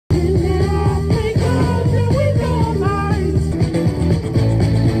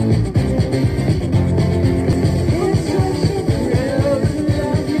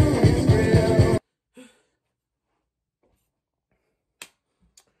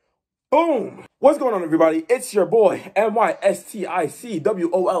Boom! What's going on, everybody? It's your boy,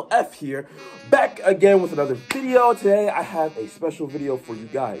 MYSTICWOLF here, back again with another video. Today, I have a special video for you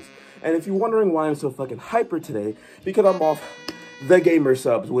guys. And if you're wondering why I'm so fucking hyper today, because I'm off the Gamer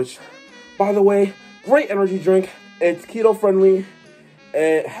Subs, which, by the way, great energy drink. It's keto-friendly.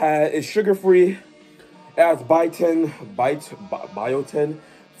 It's sugar-free. It has biotin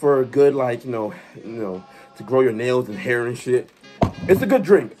for good, like, you know, to grow your nails and hair and shit. It's a good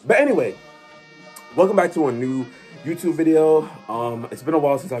drink. But anyway, welcome back to a new YouTube video. It's been a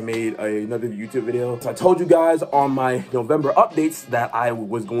while since I made another YouTube video. So I told you guys on my November updates that I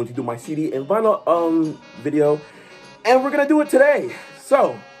was going to do my CD and vinyl video, and we're gonna do it today.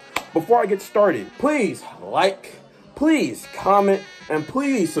 So before I get started, please like, please comment, and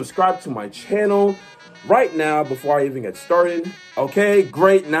please subscribe to my channel right now before I even get started. Okay,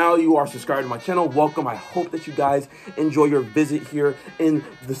 great. Now you are subscribed to my channel. Welcome. I hope that you guys enjoy your visit here in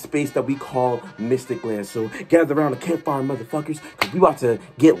the space that we call Mystic Land. So gather around the campfire, motherfuckers, because we about to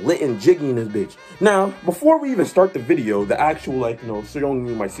get lit and jiggy in this bitch. Now, before we even start the video, the actual, like, showing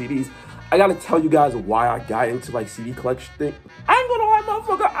you my CDs, I gotta tell you guys why I got into, like, CD collection thing. I ain't gonna lie,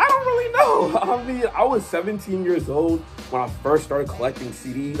 motherfucker, I don't really know. I mean, I was 17 years old when I first started collecting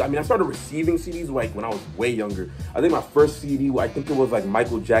CDs. I mean, I started receiving CDs, like, when I was way younger. I think my first CD, I think it was, like,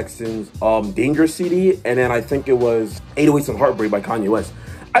 Michael Jackson's Dangerous CD, and then I think it was 808s and Heartbreak by Kanye West.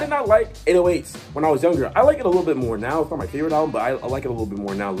 I did not like 808s when I was younger. I like it a little bit more now. It's not my favorite album, but I like it a little bit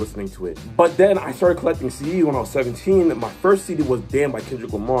more now listening to it. But then I started collecting CDs when I was 17. My first CD was Damn by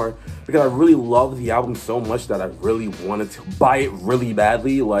Kendrick Lamar, because I really loved the album so much that I really wanted to buy it really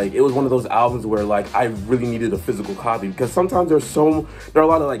badly. Like, it was one of those albums where, like, I really needed a physical copy, because sometimes there are a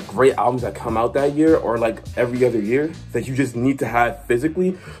lot of, like, great albums that come out that year or, like, every other year that you just need to have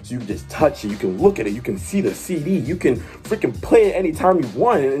physically, so you can just touch it, you can look at it, you can see the CD, you can freaking play it anytime you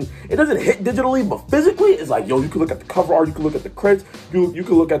want. And it doesn't hit digitally, but physically, it's like, yo, you can look at the cover art, you can look at the credits, you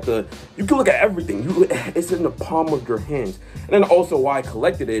can look at everything. It's in the palm of your hands. And then also why I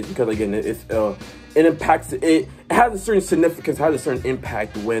collected it is because, again, it impacts, it has a certain significance, has a certain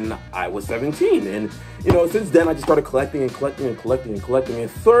impact when I was 17. And, since then I just started collecting and collecting and collecting and collecting.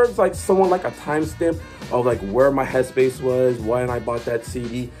 It serves like somewhat like a timestamp of, like, where my headspace was, why I bought that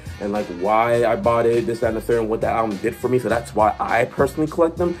CD, and, like, why I bought it, this, that, and the third, and what that album did for me. So that's why I personally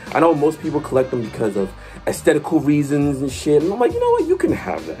collect them. I know most people collect them because of aesthetical reasons and shit, and I'm like, you know what, you can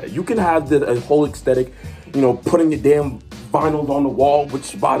have that. You can have the whole aesthetic, putting your damn vinyls on the wall,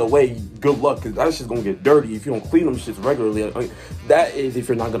 which, by the way, good luck, because that shit's gonna get dirty if you don't clean them shits regularly. I mean, that is if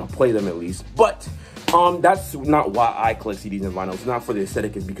you're not gonna play them, at least. But that's not why I collect CDs and vinyls. It's not for the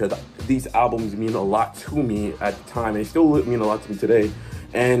aesthetic. It's because these albums mean a lot to me at the time, and they still mean a lot to me today.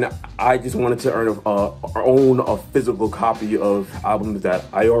 And I just wanted to own a physical copy of albums that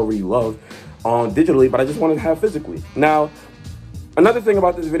I already love digitally, but I just wanted to have physically. Now, another thing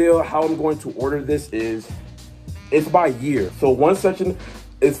about this video, how I'm going to order this is, it's by year. So one section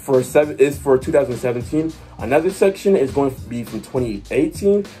is for 2017. Another section is going to be from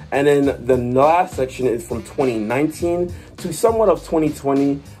 2018, and then the last section is from 2019 to somewhat of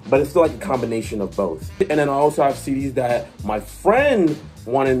 2020, but it's still like a combination of both. And then I also have CDs that my friend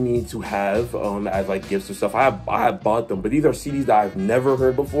wanted me to have as, like, gifts or stuff. I have bought them, but these are CDs that I've never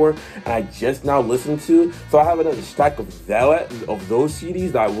heard before and I just now listened to. So I have another stack of those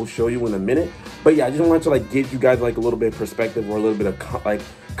CDs that I will show you in a minute. But yeah, I just wanted to, like, give you guys, like, a little bit of perspective or a little bit of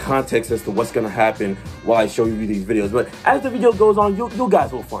context as to what's gonna happen while I show you these videos. But as the video goes on, you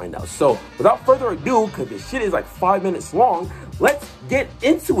guys will find out. So without further ado, because this shit is like 5 minutes long, let's get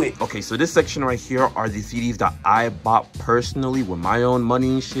into it. Okay, so this section right here are the CDs that I bought personally with my own money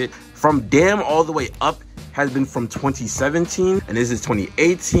and shit. From Damn all the way up has been from 2017, and this is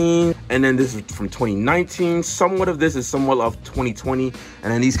 2018, and then this is from 2019. Somewhat of this is somewhat of 2020,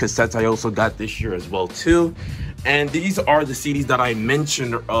 and then these cassettes I also got this year as well too. And these are the CDs that I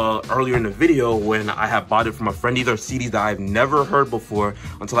mentioned earlier in the video when I had bought it from a friend. These are CDs that I've never heard before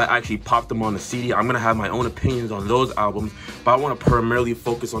until I actually popped them on the CD. I'm gonna have my own opinions on those albums, but I want to primarily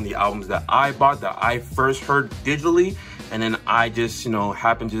focus on the albums that I bought, that I first heard digitally, and then I just,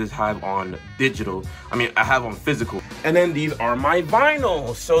 happen to just have on digital. I have on physical. And then these are my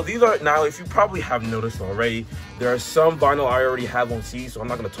vinyl. So these are, now, if you probably have noticed already, there are some vinyl I already have on CD, so I'm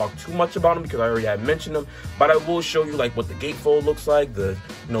not gonna talk too much about them because I already had mentioned them, but I will show you, like, what the gatefold looks like,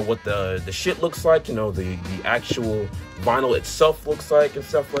 what the shit looks like, the actual vinyl itself looks like and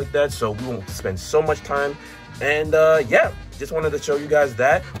stuff like that. So we won't spend so much time. And yeah, just wanted to show you guys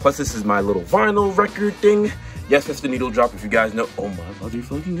that. Plus, this is my little vinyl record thing. Yes, that's the needle drop. If you guys know, oh my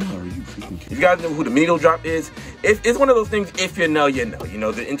motherfucking god, are you freaking kidding? If you guys know who the needle drop is, it's one of those things, if you know, you know. You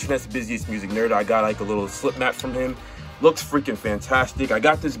know, the internet's busiest music nerd. I got like a little slip mat from him. Looks freaking fantastic. I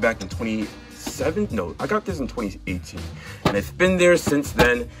got this back in 2017. No, I got this in 2018. And it's been there since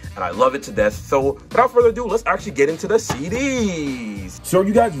then, and I love it to death. So without further ado, let's actually get into the CDs. So are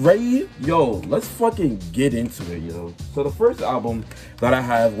you guys ready? Yo, let's fucking get into it, yo. So the first album that I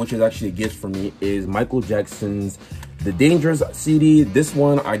have, which is actually a gift for me, is Michael Jackson's The Dangerous CD. This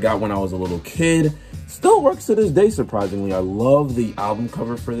one I got when I was a little kid. Still works to this day, surprisingly. I love the album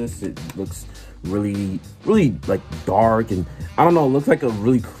cover for this. It looks really like dark, and I don't know, it looks like a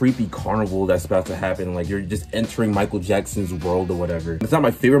really creepy carnival that's about to happen. Like you're just entering Michael Jackson's world or whatever. It's not my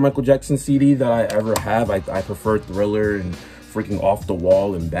favorite Michael Jackson CD that I ever have. I prefer Thriller and freaking Off the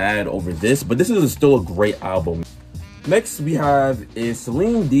Wall and Bad over this, but this is still a great album. Next we have is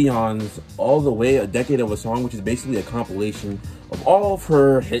Celine Dion's All the Way, A Decade of a Song, which is basically a compilation of all of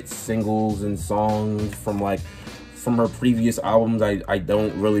her hit singles and songs from her previous albums. I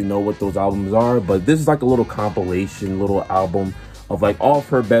don't really know what those albums are, but this is like a little compilation, little album of like all of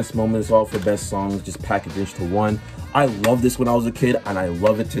her best moments, all of her best songs, just packaged into one. I loved this when I was a kid, and I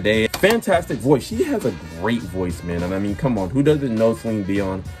love it today. Fantastic voice. She has a great voice, man. And I mean, come on, who doesn't know Celine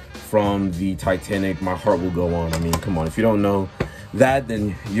Dion from the Titanic, My Heart Will Go On? I mean, come on, if you don't know that,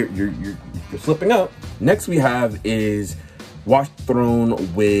 then you're slipping up. Next we have is Watch the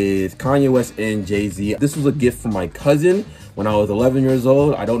Throne with Kanye West and Jay-Z. This was a gift from my cousin when I was 11 years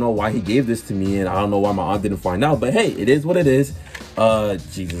old. I don't know why he gave this to me, and I don't know why my aunt didn't find out, but hey, it is what it is.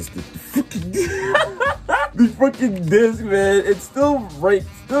 Jesus, the fucking disc, man. It's still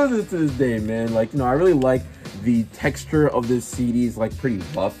to this day, man. Like, you know, I really like the texture of this CD. Is like pretty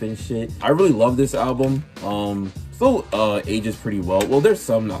buff and shit. I really love this album. Still ages pretty well. Well, there's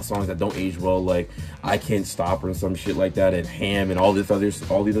some songs that don't age well, like I Can't Stop Her and some shit like that, and Ham and all these other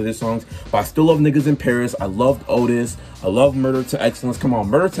songs. But I still love Niggas in Paris. I loved Otis. I love Murder to Excellence. Come on,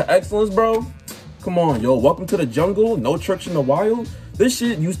 Murder to Excellence, bro. Come on, yo. Welcome to the Jungle. No Church in the Wild. These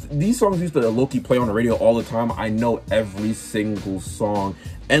songs used to low-key play on the radio all the time. I know every single song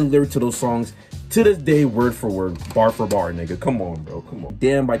and lyric to those songs to this day, word for word, bar for bar, nigga. Come on, bro. Come on.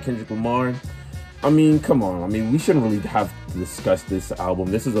 Damn by Kendrick Lamar. I mean, come on. I mean, we shouldn't really have to discuss this album.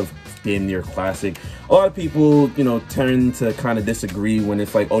 This is a damn near classic. A lot of people, you know, tend to kind of disagree when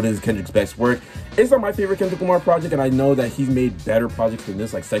it's like, oh, this is Kendrick's best work. It's not my favorite Kendrick Lamar project, and I know that he's made better projects than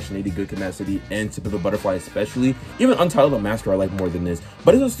this, like Section 80, Good Kid, Mad City, and Tip of a Butterfly especially. Even Untitled and Master I like more than this.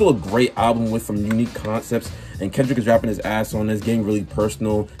 But this is still a great album with some unique concepts, and Kendrick is rapping his ass on this, getting really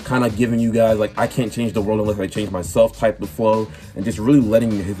personal, kind of giving you guys like, I can't change the world unless I change myself type of flow, and just really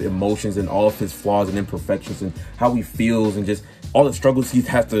letting his emotions and all of his flaws and imperfections and how he feels and just all the struggles he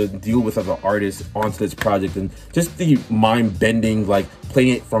has to deal with as an artist onto this project, and just the mind-bending, like playing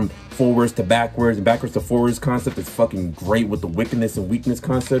it from forwards to backwards and backwards to forwards concept is fucking great with the wickedness and weakness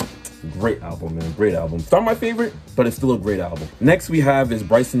concept. Great album, man. Great album. It's not my favorite, but it's still a great album. Next we have is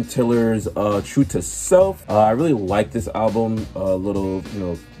Bryson Tiller's True to Self. I really like this album. Little, you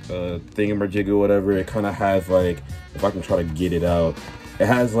know, thingamajig or whatever. It kind of has like, if I can try to get it out, it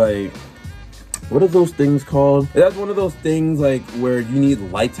has like, what are those things called? That's one of those things like where you need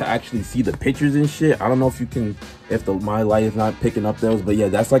light to actually see the pictures and shit. I don't know if you can, my light is not picking up those, but yeah,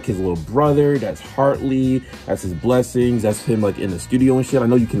 that's like his little brother. That's Hartley. That's his blessings. That's him like in the studio and shit. I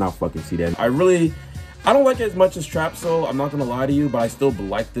know you cannot fucking see that. I don't like it as much as Trap Soul, I'm not gonna lie to you, but I still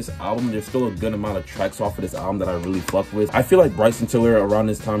like this album. There's still a good amount of tracks off of this album that I really fuck with. I feel like Bryson Tiller around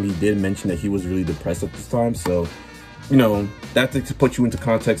this time, he did mention that he was really depressed at this time, so you know, that's to put you into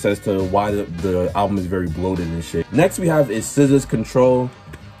context as to why the album is very bloated and shit. Next we have is SZA's Control.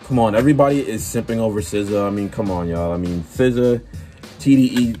 Come on, everybody is simping over SZA. I mean, come on, y'all. I mean, SZA,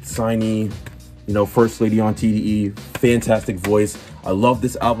 TDE, Signee, you know, First Lady on TDE, fantastic voice. I love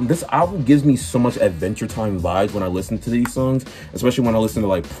this album. This album gives me so much Adventure Time vibes when I listen to these songs, especially when I listen to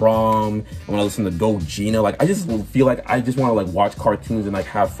like Prom and when I listen to Go Gina. Like I just feel like I just want to like watch cartoons and like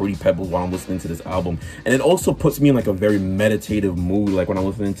have Fruity Pebbles while I'm listening to this album. And it also puts me in like a very meditative mood, like when I'm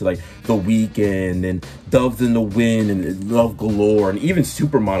listening to like The Weeknd and Doves in the Wind and Love Galore and even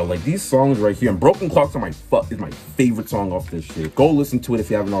Supermodel. Like these songs right here, and Broken Clocks are is my favorite song off this shit. Go listen to it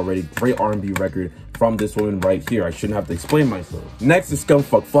if you haven't already. Great R&B record from this woman right here. I shouldn't have to explain myself. Next is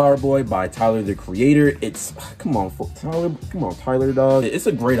Scumfuck Flower Boy by Tyler, the Creator. It's, come on, Tyler, dog. It's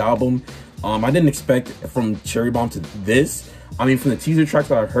a great album. I didn't expect from Cherry Bomb to this. I mean, from the teaser tracks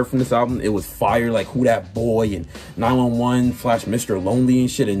that I heard from this album, it was fire, like Who Dat Boy and 911 / Mr. Lonely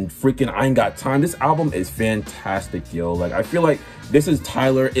and shit, and freaking I Ain't Got Time. This album is fantastic, yo. Like, I feel like this is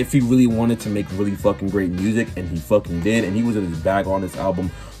Tyler if he really wanted to make really fucking great music, and he fucking did, and he was in his bag on this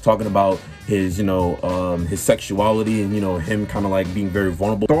album, talking about his, you know, his sexuality and, you know, him kind of like being very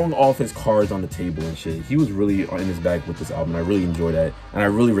vulnerable, throwing off his cards on the table and shit. He was really in his bag with this album. I really enjoy that, and I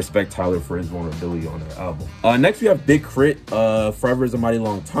really respect Tyler for his vulnerability on that album. Next we have Big Crit, Forever Is a Mighty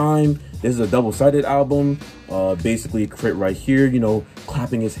Long Time. This is a double-sided album. Basically Crit right here, you know,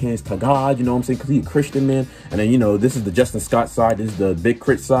 clapping his hands to God, you know what I'm saying, because he's a Christian, man. And then, you know, this is the Justin Scott side, this is the Big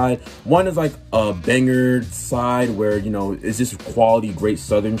Crit side. One is like a banger side where, you know, it's just quality, great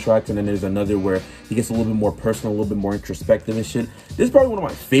Southern tracks, and then there's another where he gets a little bit more personal, a little bit more introspective and shit. This is probably one of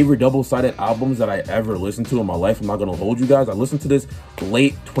my favorite double-sided albums that I ever listened to in my life. I'm not gonna hold you guys. I listened to this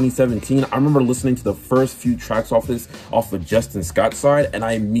late 2017. I remember listening to the first few tracks off the Justin Scott side, and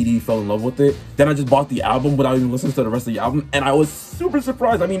I immediately fell in love with it. Then I just bought the album without even listening to the rest of the album, and I was super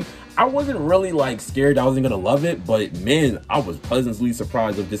surprised. I mean, I wasn't really like scared I wasn't gonna love it, but man, I was pleasantly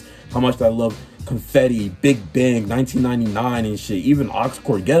surprised of just how much I love Confetti, Big Bang, 1999 and shit. Even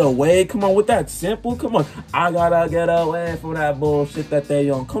Oxcord, Get Away. Come on with that sample. Come on, I gotta get away from that bullshit that they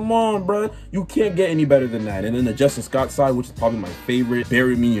on. Come on, bro, you can't get any better than that. And then the Justin Scott side, which is probably my favorite,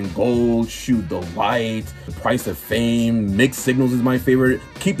 Bury Me in Gold, Shoot the Light, The Price of Fame, Mixed Signals is my favorite.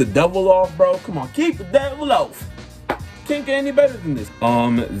 Keep the Devil Off, bro. Come on, keep the devil off. Can't get any better than this.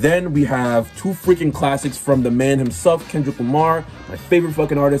 Then we have two freaking classics from the man himself, Kendrick Lamar, my favorite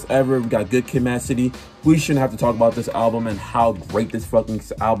fucking artist ever. We got Good Kid, Mad City. We shouldn't have to talk about this album and how great this fucking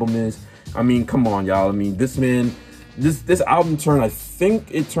album is. I mean, come on, y'all. I mean, this man, this album turned, I think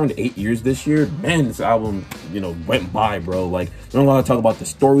it turned 8 years this year. Man, this album, you know, went by, bro. Like, we don't want to talk about the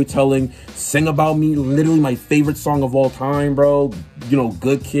storytelling. Sing About Me, literally my favorite song of all time, bro. You know,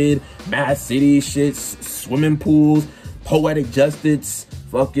 Good Kid, Mad City, shit, Swimming Pools, Poetic Justice,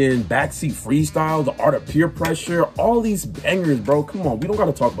 fucking Backseat Freestyle, The Art of Peer Pressure, all these bangers, bro. Come on, we don't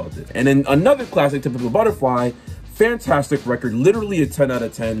gotta talk about this. And then another classic, Typical Butterfly, fantastic record, literally a 10 out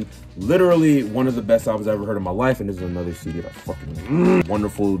of 10, literally one of the best albums I ever heard in my life. And this is another CD that fucking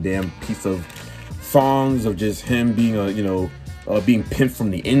wonderful damn piece of songs of just him being a, you know, being pimped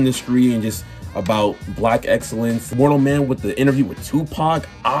from the industry and just about black excellence. Mortal Man with the interview with Tupac.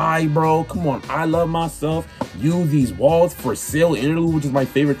 Bro, come on, I Love Myself. You, These Walls, For Sale Interlude, which is my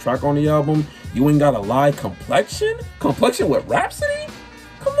favorite track on the album. You Ain't Gotta Lie, Complexion with Rhapsody.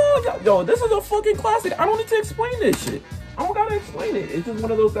 Come on, yo, this is a fucking classic. I don't need to explain this shit. I don't gotta explain it. It's just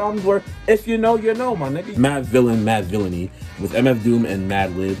one of those albums where if you know, you know, my nigga. Mad Villain, Mad Villainy with MF Doom and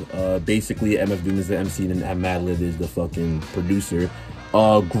Madlib. Basically, MF Doom is the MC and Madlib is the fucking producer.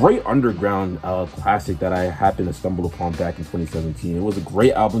 Great underground classic that I happened to stumble upon back in 2017. It was a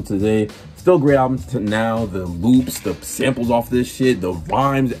great album today, still a great album to now. The loops, the samples off this shit, the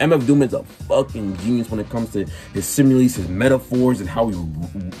rhymes. MF Doom is a fucking genius when it comes to his similes, his metaphors, and how he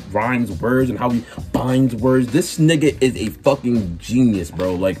rhymes words and how he binds words. This nigga is a fucking genius,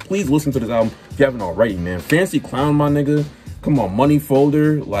 bro. Like, please listen to this album if you haven't already, man. Fancy Clown, my nigga. Come on, Money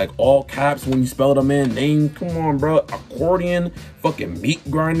Folder, like all caps when you spell the man name. Come on, bro. Accordion, fucking meat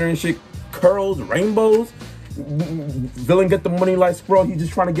grinder and shit. Curls, rainbows. Villain Get the Money like Squirrel. He's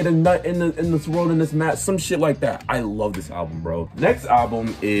just trying to get a nut in this world, in this mat. Some shit like that. I love this album, bro. Next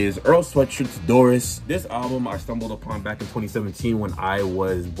album is Earl Sweatshirt's Doris. This album I stumbled upon back in 2017 when I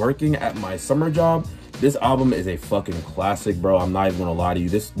was working at my summer job. This album is a fucking classic, bro. I'm not even gonna lie to you.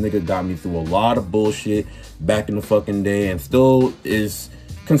 This nigga got me through a lot of bullshit back in the fucking day and still is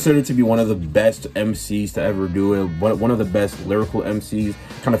considered to be one of the best MCs to ever do it. One of the best lyrical MCs,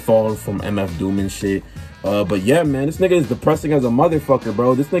 kind of followed from MF Doom and shit. But yeah, man, this nigga is depressing as a motherfucker,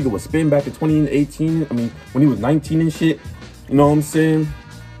 bro. This nigga was spitting back in 2018. I mean, when he was 19 and shit. You know what I'm saying?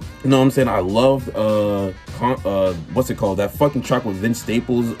 You know what I'm saying? I loved, what's it called? That fucking track with Vince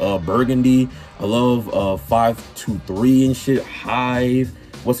Staples, Burgundy. I love 523 and shit. Hive.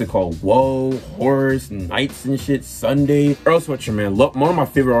 What's it called? Whoa, Horse, Nights and shit. Sunday. Earl Sweatshirt, man. One of my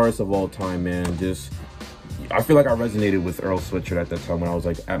favorite artists of all time, man. Just, I feel like I resonated with Earl Sweatshirt at that time when I was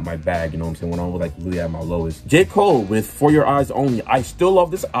like at my bag, you know what I'm saying? When I was like really at my lowest. J. Cole with For Your Eyes Only. I still love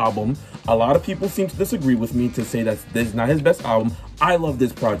this album. A lot of people seem to disagree with me to say that this is not his best album. I love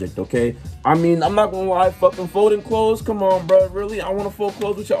this project, okay? I mean, I'm not gonna lie, fucking folding clothes. Come on, bro. Really? I wanna fold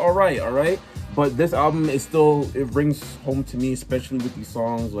clothes with you? All right? But this album is still, it rings home to me, especially with these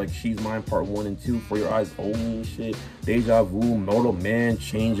songs like She's Mine Part 1 and 2, For Your Eyes Only and shit, Deja Vu, Mortal Man,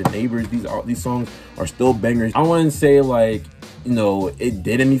 Change, and Neighbors. These songs are still bangers. I wouldn't say like, you know, it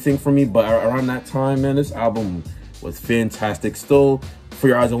did anything for me, but around that time, man, this album was fantastic. Still, For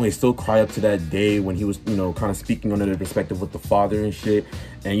Your Eyes Only, I still cry up to that day when he was, you know, kind of speaking under the perspective with the father and shit.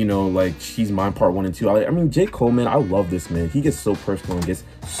 And, you know, like, She's Mine Part 1 and 2. I mean, J. Cole, man, I love this man. He gets so personal and gets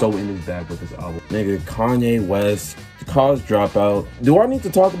so in his bag with this album. Nigga, Kanye West, College Dropout. Do I need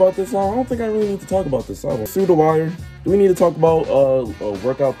to talk about this song? I don't think I really need to talk about this album. Through the Wire. Do we need to talk about a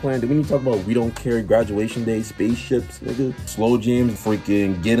workout plan? Do we need to talk about We Don't Care, Graduation Day, Spaceships, nigga? Slow Jams,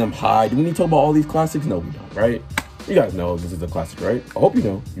 freaking Get 'Em High. Do we need to talk about all these classics? No, we don't, right? You guys know this is a classic, right? I hope you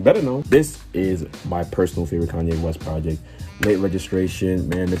know. You better know. This is my personal favorite Kanye West project. Late Registration.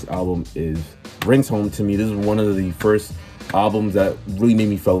 Man, this album rings home to me. This is one of the first albums that really made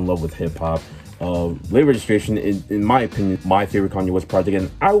me fall in love with hip-hop. Late Registration, in my opinion, my favorite Kanye West project,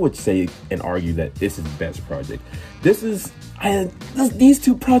 and I would say and argue that this is the best project. These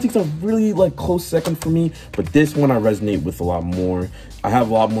two projects are really like close second for me, but this one I resonate with a lot more. I have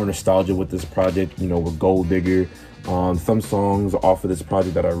a lot more nostalgia with this project, you know, with Gold Digger. Some songs off of this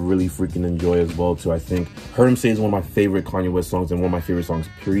project that I really freaking enjoy as well too. I think Heard Him Say is one of my favorite Kanye West songs and one of my favorite songs,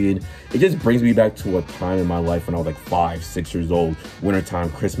 period. It just brings me back to a time in my life when I was like 5, 6 years old,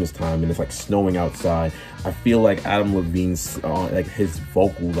 wintertime, Christmas time, and it's like snowing outside. I feel like Adam Levine's, like his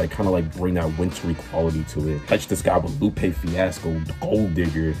vocals, like kind of like bring that wintry quality to it. Touch the Sky with Lupe Fiasco, Gold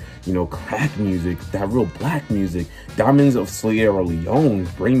Digger, you know, crack music, that real black music, Diamonds of Sierra Leone,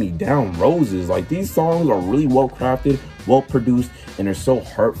 Bring Me Down, Roses. Like, these songs are really well crafted, well produced, and they're so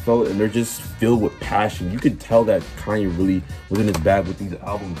heartfelt, and they're just filled with passion. You could tell that Kanye really was in his bag with these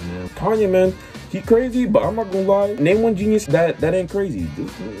albums, man. Kanye, man, he crazy, but I'm not gonna lie. Name one genius that ain't crazy.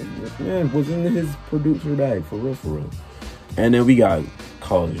 This man was in his producer bag, for real, for real. And then we got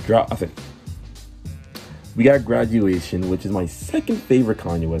College Dropout. We got Graduation, which is my second favorite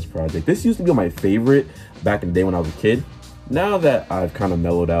Kanye West project. This used to be my favorite back in the day when I was a kid. Now that I've kind of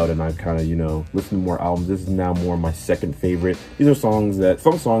mellowed out and I've kind of, you know, listened to more albums, this is now more my second favorite. These are songs that,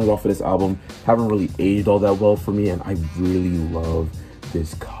 some songs off of this album haven't really aged all that well for me, and I really love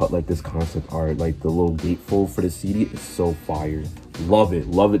this this concept art. Like, the little gatefold for the CD is so fire. Love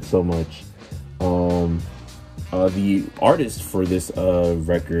it so much. The artist for this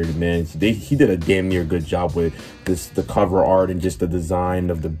record, man, he did a damn near good job with the cover art and just the design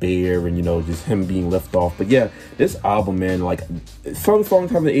of the bear and, you know, just him being left off. But yeah, this album, man, like, some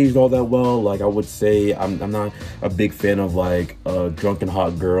songs haven't aged all that well. Like, I would say I'm not a big fan of like Drunken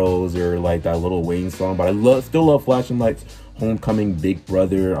Hot Girls or like that Lil Wayne song, but I still love Flashing Lights, Homecoming, Big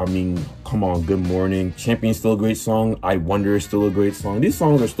Brother. I mean, come on, Good Morning. Champion's still a great song. I Wonder is still a great song. These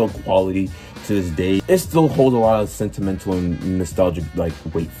songs are still quality to this day. It still holds a lot of sentimental and nostalgic like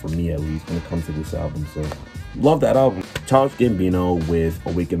weight for me, at least, when it comes to this album. So love that album. Childish Gambino with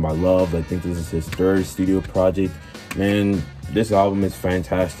Awaken My Love. I think this is his third studio project. Man, this album is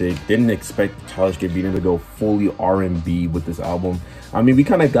fantastic. Didn't expect Childish Gambino to go fully R&B with this album. I mean, we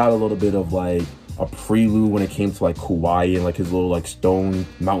kind of got a little bit of like a prelude when it came to like Hawaii and like his little like Stone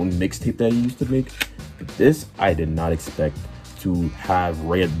Mountain mixtape that he used to make. But this, I did not expect to have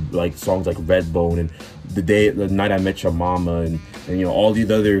songs like Redbone and The Night I Met Your Mama and you know, all these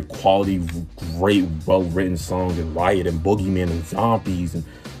other quality, great, well-written songs, and Riot and Boogeyman and Zombies and,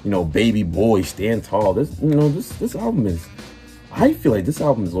 you know, Baby Boy, Stand Tall. This album is, I feel like this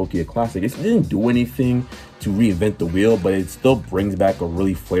album is low-key a classic. It didn't do anything to reinvent the wheel, but it still brings back a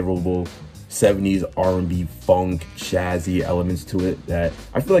really flavorful 70s R&B, funk, jazzy elements to it that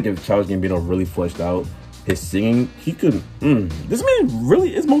I feel like if Childish Gambino really fleshed out his singing, he could, this man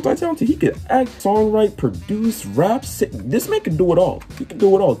really is multi-talented. He could act, songwrite, produce, rap, sing. This man can do it all. He can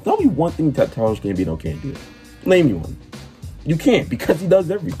do it all. Tell me one thing that Childish Gambino can't do. Name me one. You can't, because he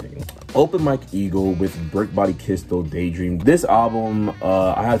does everything. Open Mike Eagle with Brick Body Kiss Still Daydream. This album,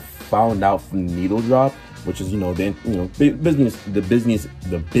 I had found out from Needle Drop, which is, the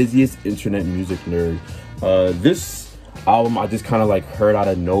busiest internet music nerd. This album I just kind of like heard out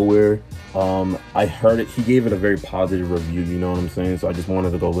of nowhere. I heard it, he gave it a very positive review, you know what I'm saying? So I just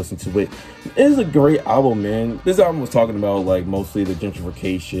wanted to go listen to it. It is a great album, man. This album was talking about like mostly the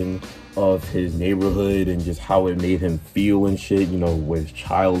gentrification of his neighborhood and just how it made him feel and shit, you know, with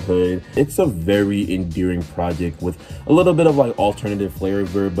childhood. It's a very endearing project with a little bit of like alternative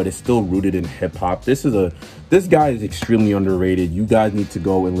flavor, but it's still rooted in hip-hop. This guy is extremely underrated. You guys need to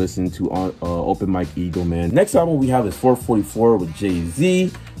go and listen to Open Mike Eagle, man. Next album we have is 444 with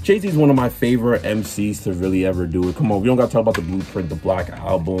Jay-Z. Jay-Z is one of my favorite MCs to really ever do it. Come on, we don't gotta talk about the Blueprint, the Black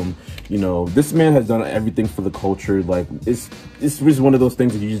Album. You know, this man has done everything for the culture. Like, it's one of those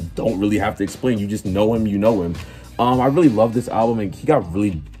things that you just don't really have to explain. You just know him, you know him. I really love this album, and he got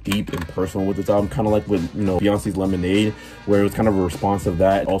really deep and personal with this album, kind of like with, you know, Beyonce's Lemonade, where it was kind of a response of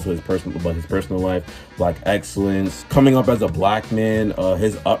that. Also his personal life, Black excellence, coming up as a black man,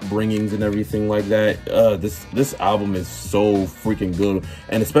 his upbringings and everything like that. This album is so freaking good,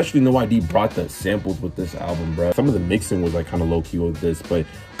 and especially No ID brought the samples with this album, bro. Some of the mixing was like kind of low key with this, but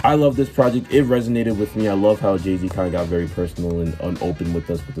I love this project. It resonated with me. I love how Jay-Z kind of got very personal and open with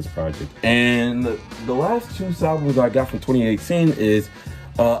us with this project. And the last two albums I got from 2018 is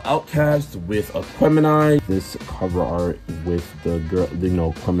Outkast with Aquemini. This cover art with the girl, you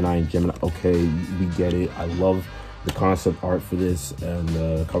know, Aquemini and Gemini. Okay, we get it. I love the concept art for this and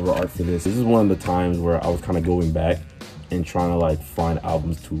the cover art for this. This is one of the times where I was kind of going back and trying to like find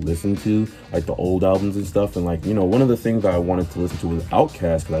albums to listen to, like the old albums and stuff. And like, you know, one of the things that I wanted to listen to was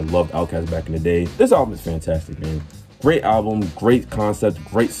Outkast, because I loved Outkast back in the day. This album is fantastic, man. Great album, great concept,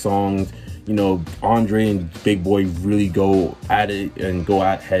 great songs. You know, Andre and Big Boy really go at it and go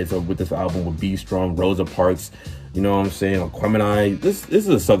at heads with this album with Be Strong, Rosa Parks. You know what I'm saying? Aquemini. This is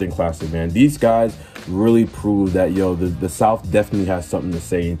a Southern classic, man. These guys really prove that, yo, the South definitely has something to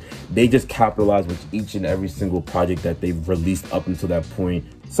say. And they just capitalize with each and every single project that they've released up until that point.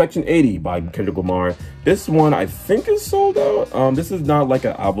 Section 80 by Kendrick Lamar. This one I think is sold out. This is not like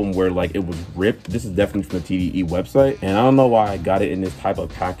an album where like it was ripped. This is definitely from the TDE website, and I don't know why I got it in this type of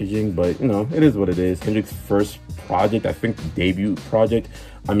packaging, but you know, it is what it is. Kendrick's first project, I think debut project.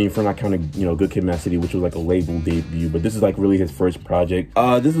 I mean, for not counting, you know, Good Kid, Mad City, which was like a label debut, but this is like really his first project.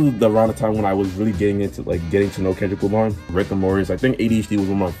 This is around the time when I was really getting to know Kendrick Lamar. Rick and Morris. I think ADHD was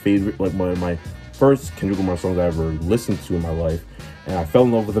one of my favorite, like my first Kendrick Lamar songs I ever listened to in my life, and I fell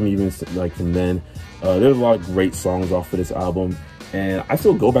in love with him even like from then. There's a lot of great songs off of this album, and I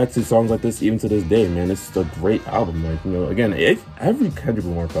still go back to songs like this even to this day, man. It's a great album. Like, you know, again, every Kendrick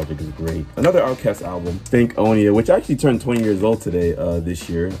Lamar project is great. Another Outkast album, Think Onia, which actually turned 20 years old today, this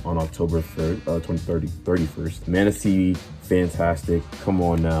year on October 3rd, 31st. Manatee, fantastic. Come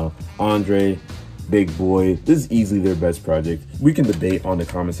on now. Andre, Big Boy. This is easily their best project. We can debate on the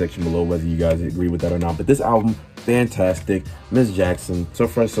comment section below whether you guys agree with that or not, but this album, fantastic. Miss Jackson, So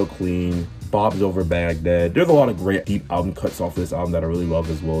Fresh, So Clean, Bob's Over Baghdad. There's a lot of great deep album cuts off this album that I really love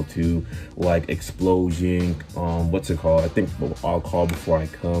as well too, like Explosion, what's it called? I think I'll Call Before I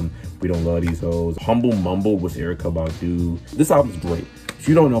Come, We Don't Love These Hoes, Humble Mumble with Erykah Badu. This album is great. If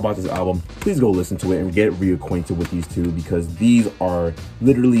you don't know about this album, please go listen to it and get reacquainted with these two, because these are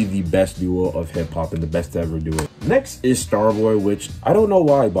literally the best duo of hip-hop and the best to ever do it. Next is Starboy, which I don't know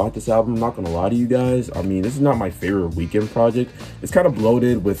why I bought this album, I'm not gonna lie to you guys. I mean, this is not my favorite Weeknd project. It's kind of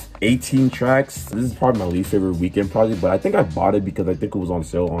bloated with 18 tracks. This is probably my least favorite Weeknd project, but I think I bought it because I think it was on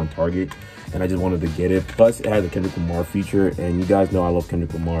sale on Target and I just wanted to get it. Plus, it has a Kendrick Lamar feature, and you guys know I love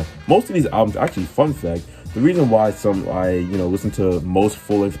Kendrick Lamar. Most of these albums, actually, fun fact, the reason why I listen to most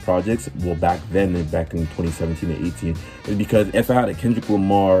full-length projects, well, back then and back in 2017 and 18, is because if I had a Kendrick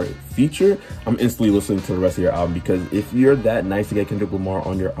Lamar feature, I'm instantly listening to the rest of your album, because if you're that nice to get Kendrick Lamar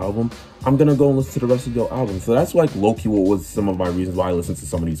on your album, I'm gonna go and listen to the rest of your album. So that's like low-key what was some of my reasons why I listen to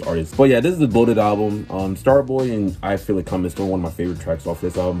some of these artists. But yeah, this is a bloated album. Starboy and I Feel It Coming is still one of my favorite tracks off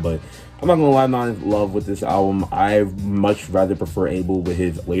this album, but I'm not gonna lie, I'm not in love with this album. I much rather prefer Abel with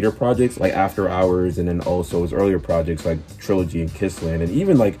his later projects like After Hours, and then also his earlier projects like Trilogy and Kissland, and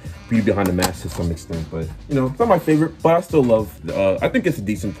even like Beauty Behind the Mask to some extent. But you know, it's not my favorite, but I still love, I think it's a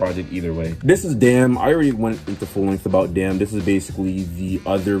decent project either way. This is Damn. I already went into full length about Damn. This is basically the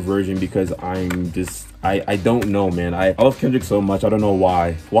other version, because I'm just, I don't know, man. I love Kendrick so much. I don't know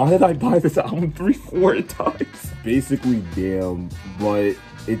why. Why did I buy this album 3-4 times? Basically Damn, but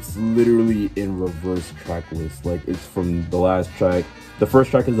it's literally in reverse track list. Like, it's from the last track. The first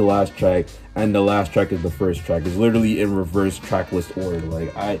track is the last track, and the last track is the first track. It's literally in reverse track list order.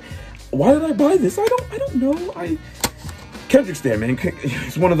 Like, why did I buy this? I don't know. Kendrick stan, man.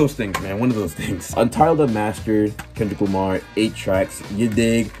 It's one of those things, man. One of those things. Untitled Unmastered, Kendrick Lamar, 8 tracks. You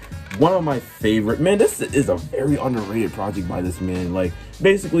dig? One of my favorite, man. This is a very underrated project by this man. Like,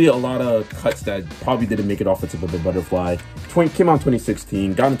 basically a lot of cuts that probably didn't make it off the tip of the butterfly. Came out in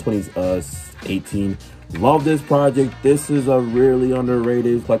 2016, got in 2018. Love this project. This is a really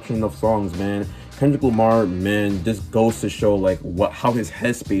underrated collection of songs, man. Kendrick Lamar, man, just goes to show like how his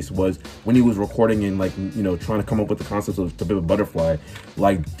headspace was when he was recording and, like, you know, trying to come up with the concepts of To Be a Butterfly.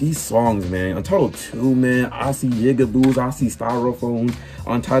 Like, these songs, man. Untitled 2, man. I See Jigaboos, I See Styrofoam.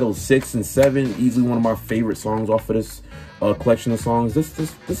 Untitled 6 and 7, easily one of my favorite songs off of this collection of songs,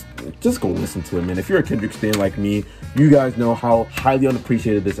 just go listen to it, man. If you're a Kendrick stan like me, you guys know how highly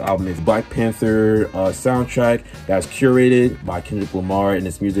unappreciated this album is. Black Panther soundtrack that's curated by Kendrick Lamar, and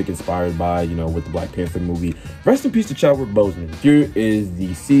its music inspired by, you know, with the Black Panther movie. Rest in peace to Chadwick Boseman. Here is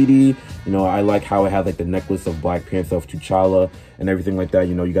the CD. You know, I like how it had like the necklace of Black Panther of T'Challa and everything like that.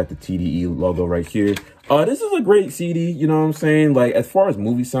 You know, you got the TDE logo right here. This is a great CD, you know what I'm saying? Like, as far as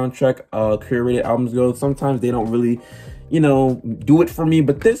movie soundtrack curated albums go, sometimes they don't really, you know, do it for me.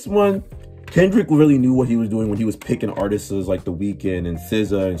 But this one, Kendrick really knew what he was doing when he was picking artists like The Weeknd and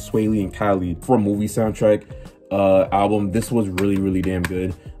SZA and Sway Lee and Khaled for a movie soundtrack album. This was really damn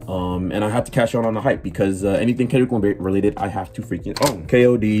good. And I had to cash out on the hype because anything Kendrick related, I have to freaking own.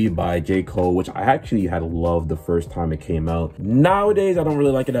 KOD by J. Cole, which I actually had loved the first time it came out. Nowadays, I don't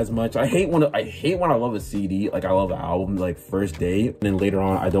really like it as much. I hate when I love a CD, like I love an album like first day, and then later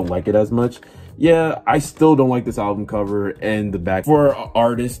on I don't like it as much. Yeah, I still don't like this album cover and the back. For an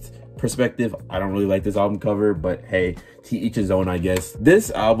artist perspective, I don't really like this album cover, but hey, to each his own, I guess.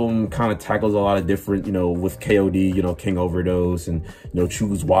 This album kind of tackles a lot of different, you know, with KOD, you know, King Overdose and, you know,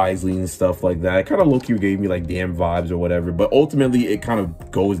 Choose Wisely and stuff like that. It kind of low-key gave me like Damn vibes or whatever, but ultimately it kind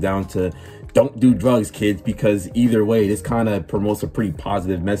of goes down to don't do drugs, kids, because either way, this kind of promotes a pretty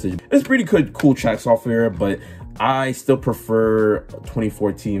positive message. It's pretty good, cool tracks off here, but I still prefer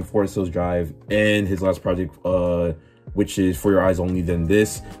 2014 Forest Hills Drive and his last project, which is For Your Eyes Only, than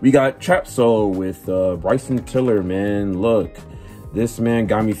this. We got Trap Soul with Bryson Tiller, man. Look, this man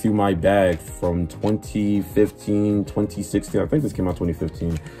got me through my bag from 2015, 2016. I think this came out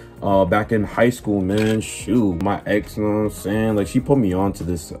 2015. Back in high school, man. Shoot, my ex, you know what I'm saying? Like, she put me on to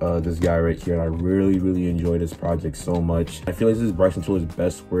this this guy right here, and I really enjoyed this project so much. I feel like this is Bryson Tiller's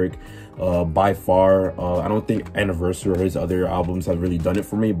best work by far. I don't think Anniversary or his other albums have really done it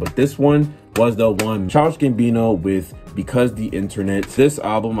for me, but this one was the one. Childish Gambino with Because the Internet. This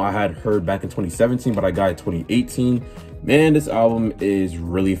album I had heard back in 2017, but I got it 2018. Man, this album is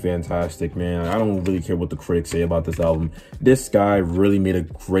really fantastic, man. I don't really care what the critics say about this album. This guy really made a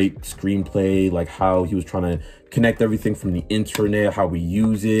great screenplay, like how he was trying to connect everything from the internet, how we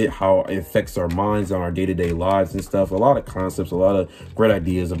use it, how it affects our minds on our day-to-day lives and stuff. A lot of concepts, a lot of great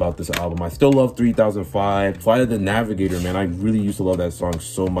ideas about this album. I still love 3005. Flight of the Navigator, man. I really used to love that song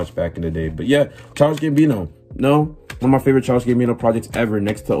so much back in the day. But yeah, Childish Gambino. No, one of my favorite Childish Gambino projects ever,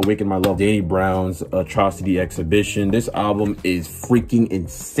 next to Awaken My Love. Danny Brown's Atrocity Exhibition. This album is freaking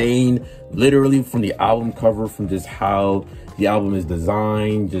insane. Literally from the album cover, from just how the album is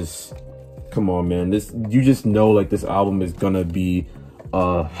designed, just come on, man. You just know like this album is gonna be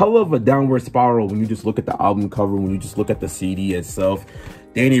a hell of a downward spiral when you just look at the album cover, when you just look at the CD itself.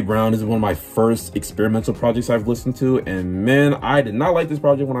 Danny Brown is one of my first experimental projects I've listened to, and man, I did not like this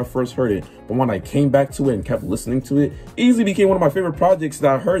project when I first heard it, but when I came back to it and kept listening to it, it easily became one of my favorite projects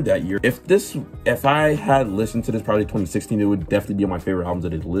that I heard that year. If I had listened to this project 2016, it would definitely be on my favorite albums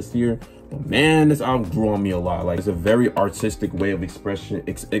of this list year. But man, this album grew on me a lot. Like, it's a very artistic way of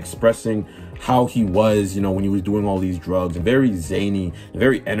expressing how he was, you know, when he was doing all these drugs, a very zany,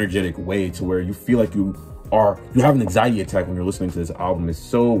 very energetic way, to where you feel like you have an anxiety attack when you're listening to this album. It's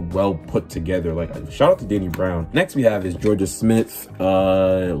so well put together. Like, shout out to Danny Brown. Next we have is Georgia Smith's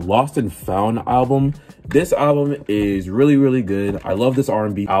Lost and Found album. This album is really good. I love this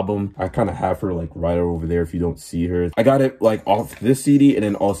R&B album. I kind of have her like right over there if you don't see her. I got it like off this CD, and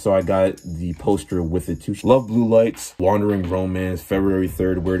then also I got the poster with it too. Love Blue Lights, Wandering Romance, February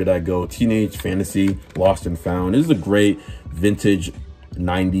 3rd, Where Did I Go, Teenage Fantasy, Lost and Found. This is a great vintage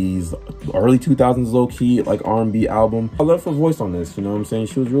 90s, early 2000s low-key like R&B album. I love her voice on this, you know what I'm saying?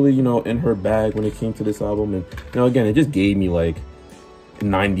 She was really, you know, in her bag when it came to this album, and you know, again, it just gave me like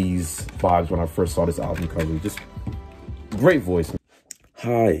 90s vibes when I first saw this album cover. Just great voice.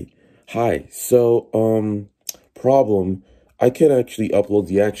 Hi. So problem, I can actually upload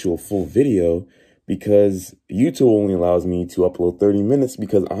the actual full video because YouTube only allows me to upload 30 minutes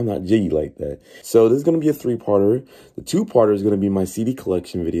because I'm not jiggy like that. So this is going to be a 3-parter. The 2-parter is going to be my CD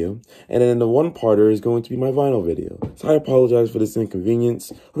collection video. And then the 1-parter is going to be my vinyl video. So I apologize for this inconvenience.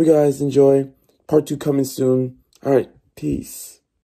 Hope you guys enjoy. Part 2 coming soon. All right, peace.